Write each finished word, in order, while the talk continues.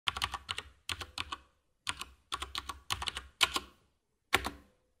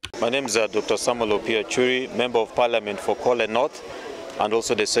My name is Dr. Samuel Opio, Member of Parliament for Kole North and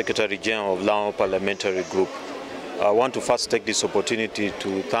also the Secretary General of Lango Parliamentary Group. I want to first take this opportunity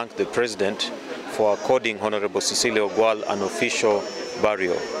to thank the President for according Honorable Cecilia Ogwal an official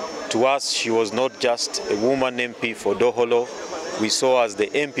burial. To us, she was not just a woman MP for Doholo, we saw her as the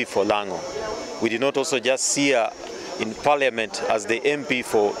MP for Lango. We did not also just see her in Parliament as the MP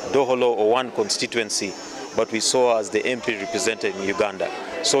for Doholo or one constituency, but we saw her as the MP represented in Uganda.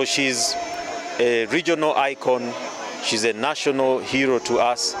 So she's a regional icon, she's a national hero to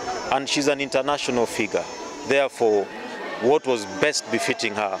us, and she's an international figure. Therefore, what was best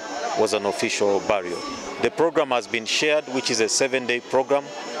befitting her was an official burial. The program has been shared, which is a 7-day program,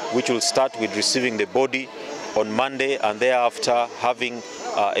 which will start with receiving the body on Monday and thereafter having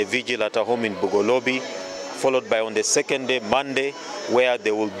a vigil at her home in Bugolobi, followed by on the second day, Monday, where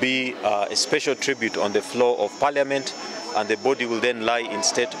there will be a special tribute on the floor of Parliament, and the body will then lie in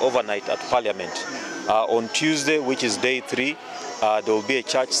state overnight at Parliament. On Tuesday, which is day 3, there will be a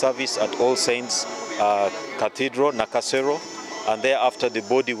church service at All Saints Cathedral, Nakasero, and thereafter the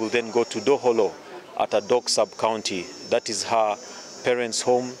body will then go to Doholo at Adok sub-county. That is her parents'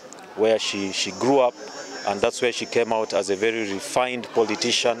 home where she grew up, and that's where she came out as a very refined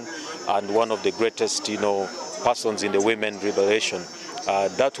politician and one of the greatest, persons in the women liberation.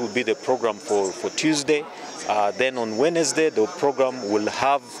 That will be the program for Tuesday. Then on Wednesday, the program will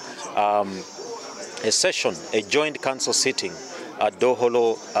have a session, a joint council sitting at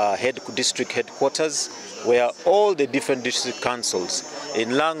Doholo district headquarters, where all the different district councils in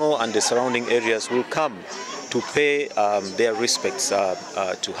Lango and the surrounding areas will come to pay their respects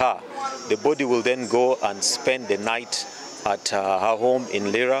to her. The body will then go and spend the night at her home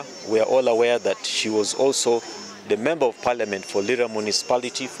in Lira. We are all aware that she was also the Member of Parliament for Lira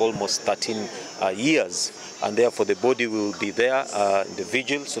municipality for almost 13 years. And therefore the body will be there in the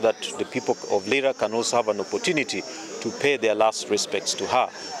vigil so that the people of Lira can also have an opportunity to pay their last respects to her.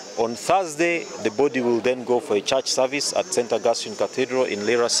 On Thursday, the body will then go for a church service at St. Augustine Cathedral in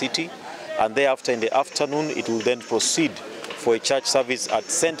Lira City, and thereafter in the afternoon it will then proceed for a church service at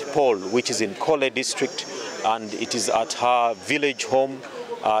St. Paul, which is in Kole district, and it is at her village home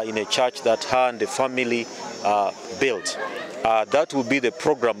in a church that her and the family built. That will be the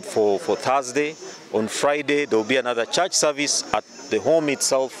program for Thursday. On Friday, there will be another church service at the home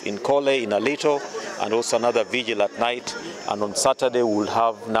itself in Kole, in Alito, and also another vigil at night. And on Saturday, we'll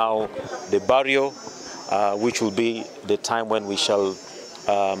have now the burial, which will be the time when we shall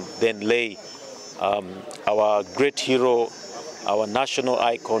then lay our great hero, our national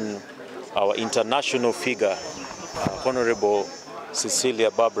icon, our international figure, Honorable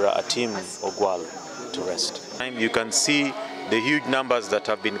Cecilia Barbara Atim Ogwal, to rest. You can see the huge numbers that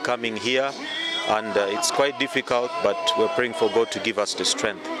have been coming here, and it's quite difficult, but we're praying for God to give us the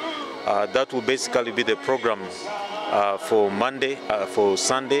strength. That will basically be the program for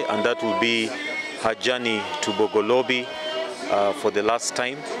Sunday, and that will be her journey to Bogolobi for the last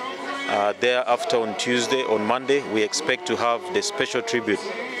time. Thereafter on Monday, we expect to have the special tribute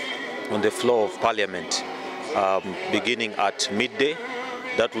on the floor of Parliament, beginning at midday.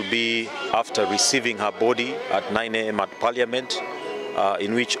 That will be after receiving her body at 9 a.m. at Parliament,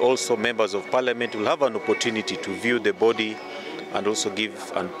 in which also members of Parliament will have an opportunity to view the body and also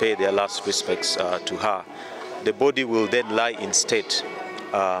give and pay their last respects to her. The body will then lie in state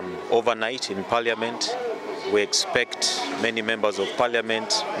overnight in Parliament. We expect many members of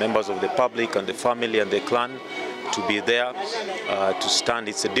Parliament, members of the public and the family and the clan to be there to stand.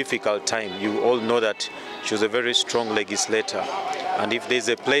 It's a difficult time. You all know that she was a very strong legislator, and if there's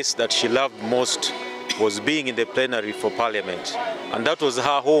a place that she loved most was being in the plenary for Parliament, and that was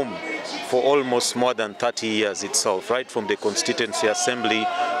her home for almost more than 30 years itself, right from the Constituency Assembly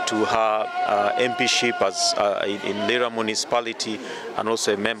to her MPship in Lira municipality, and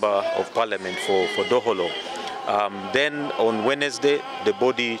also a member of Parliament for Doholo. Then on Wednesday, the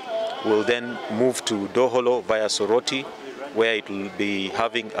body will then move to Doholo via Soroti, where it will be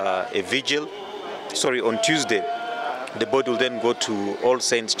having a vigil. On Tuesday, the body will then go to All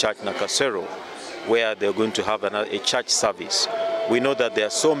Saints Church Nakasero, where they're going to have a church service. We know that there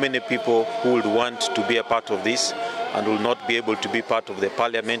are so many people who would want to be a part of this and will not be able to be part of the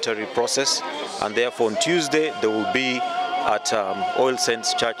parliamentary process, and therefore on Tuesday they will be at All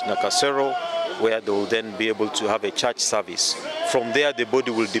Saints Church Nakasero, where they will then be able to have a church service. From there, the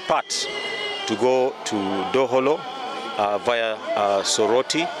body will depart to go to Doholo via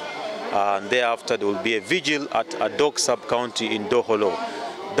Soroti, and thereafter there will be a vigil at Adok sub-county in Doholo.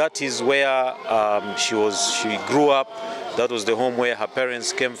 That is where she grew up. That was the home where her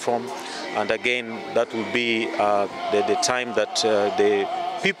parents came from, and again that will be the time that the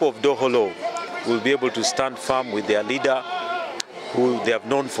people of Doholo will be able to stand firm with their leader, who they have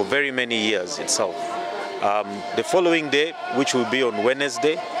known for very many years itself. The following day, which will be on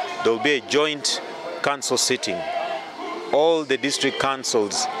Wednesday, there will be a joint council sitting. All the district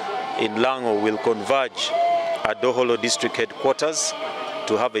councils in Lango will converge at Doholo district headquarters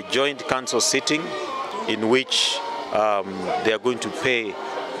to have a joint council sitting in which they are going to pay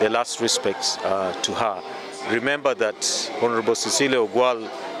the last respects to her. Remember that Honorable Cecilia Ogwal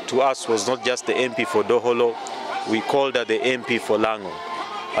to us was not just the MP for Doholo, we called her the MP for Lango.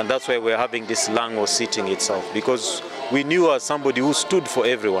 And that's why we're having this Lango sitting itself, because we knew her as somebody who stood for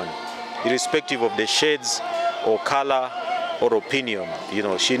everyone, irrespective of the shades or color or opinion. You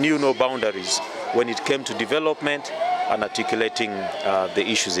know, she knew no boundaries when it came to development and articulating the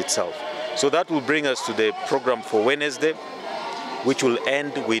issues itself. So that will bring us to the program for Wednesday, which will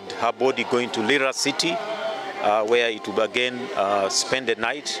end with her body going to Lira City, where it will again spend the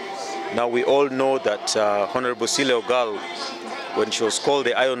night. Now we all know that Honorable Cecilia Ogwal, when she was called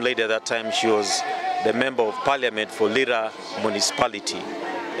the Iron Lady at that time, she was the Member of Parliament for Lira Municipality,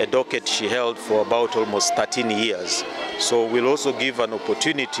 a docket she held for about almost 13 years. So we'll also give an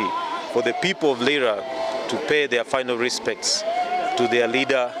opportunity for the people of Lira to pay their final respects to their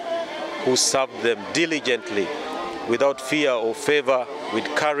leader who served them diligently, without fear or favor, with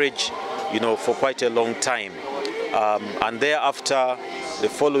courage, you know, for quite a long time. And thereafter, the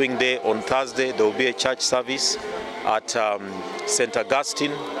following day, on Thursday, there will be a church service at St.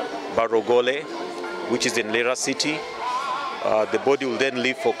 Augustine, Barogole, which is in Lira City. The body will then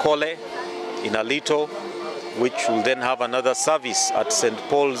leave for Kole in Alito, which will then have another service at St.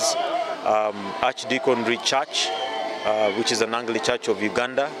 Paul's Archdeaconry Church, which is an Anglican church of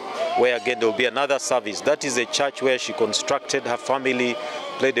Uganda, where again there will be another service. That is a church where she constructed. Her family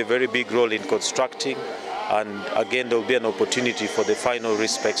played a very big role in constructing, and again there will be an opportunity for the final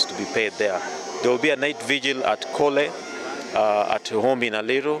respects to be paid there. There will be a night vigil at Kole, at home in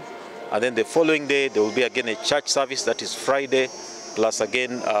Aliro, and then the following day there will be again a church service, that is Friday, plus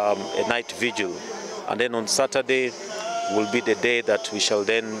again a night vigil. And then on Saturday will be the day that we shall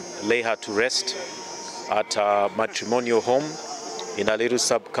then lay her to rest at our matrimonial home in Aliru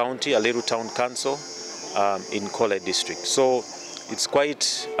Sub-County, Aliru Town Council, in Kole District. So it's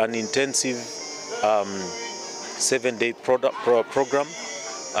quite an intensive 7-day program,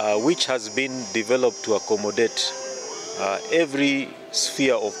 which has been developed to accommodate every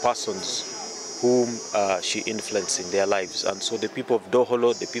sphere of persons whom she influenced in their lives. And so the people of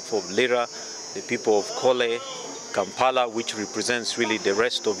Doholo, the people of Lira, the people of Kole, Kampala, which represents really the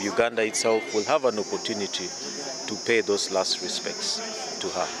rest of Uganda itself, will have an opportunity to pay those last respects to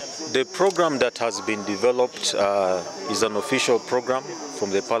her. The program that has been developed is an official program from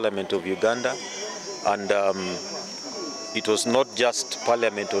the Parliament of Uganda, and it was not just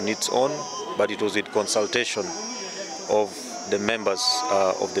Parliament on its own, but it was with consultation of the members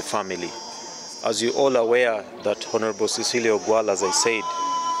of the family. As you're all aware that Honorable Cecilia Ogwal, as I said,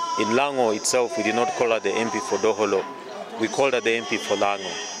 in Lango itself, we did not call her the MP for Doholo, we called her the MP for Lango.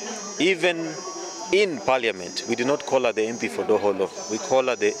 Even in Parliament, we did not call her the MP for Doholo, we call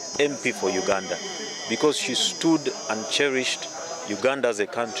her the MP for Uganda, because she stood and cherished Uganda as a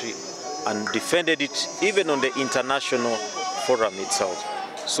country and defended it even on the international forum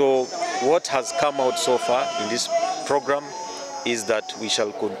itself. So what has come out so far in this program is that we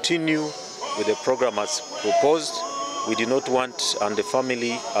shall continue with the program as proposed. We do not want, and the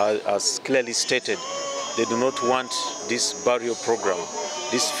family, as clearly stated, they do not want this burial program,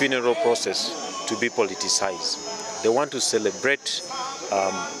 this funeral process to be politicized. They want to celebrate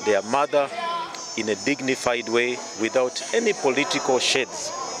their mother in a dignified way without any political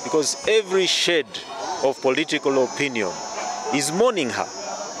shades, because every shade of political opinion is mourning her.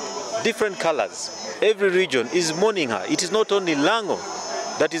 Different colors, every region is mourning her. It is not only Lango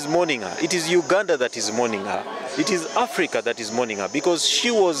that is mourning her, it is Uganda that is mourning her. It is Africa that is mourning her, because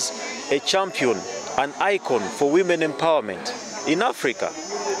she was a champion, an icon for women empowerment in Africa,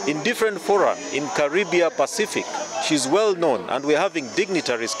 in different fora, in Caribbean, Pacific. She's well known, and we're having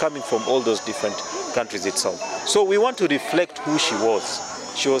dignitaries coming from all those different countries itself. So we want to reflect who she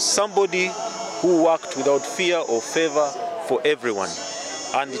was. She was somebody who worked without fear or favor for everyone.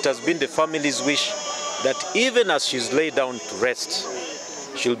 And it has been the family's wish that even as she's laid down to rest,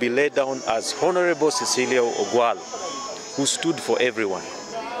 she'll be laid down as Honorable Cecilia Ogwal, who stood for everyone,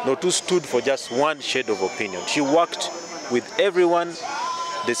 not who stood for just one shade of opinion. She worked with everyone.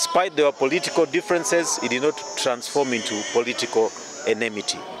 Despite there were political differences, it did not transform into political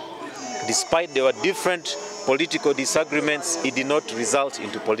enmity. Despite there were different political disagreements, it did not result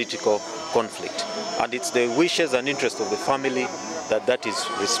into political conflict. And it's the wishes and interests of the family that is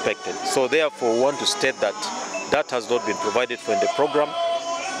respected. So therefore, we want to state that that has not been provided for in the program.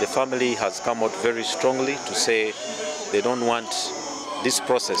 The family has come out very strongly to say they don't want this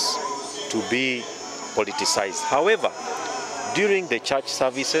process to be politicized. However, during the church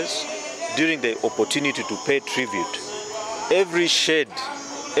services, during the opportunity to pay tribute, every shade,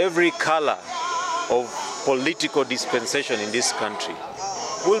 every color of political dispensation in this country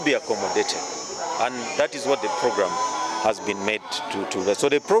will be accommodated. And that is what the program has been made to. So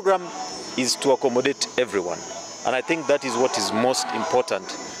the program is to accommodate everyone. And I think that is what is most important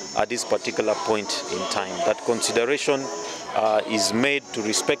at this particular point in time, that consideration is made to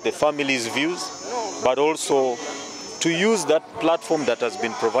respect the family's views, but also to use that platform that has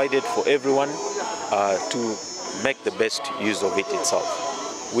been provided for everyone to make the best use of it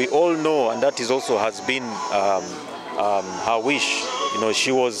itself. We all know, and that is also has been her wish. You know,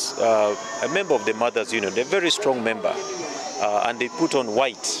 she was a member of the Mothers Union, a very strong member, and they put on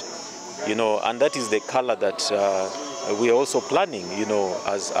white, you know, and that is the color that we are also planning, you know,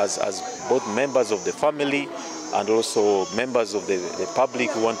 as both members of the family and also members of the public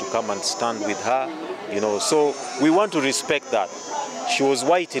who want to come and stand with her, you know. So we want to respect that. She was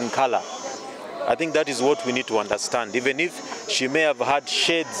white in color. I think that is what we need to understand. Even if she may have had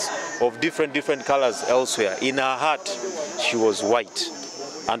shades of different colors elsewhere, in her heart, she was white.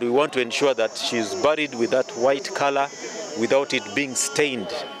 And we want to ensure that she is buried with that white color without it being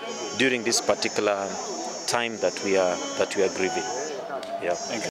stained during this particular time that we are grieving. Yeah. Thank you.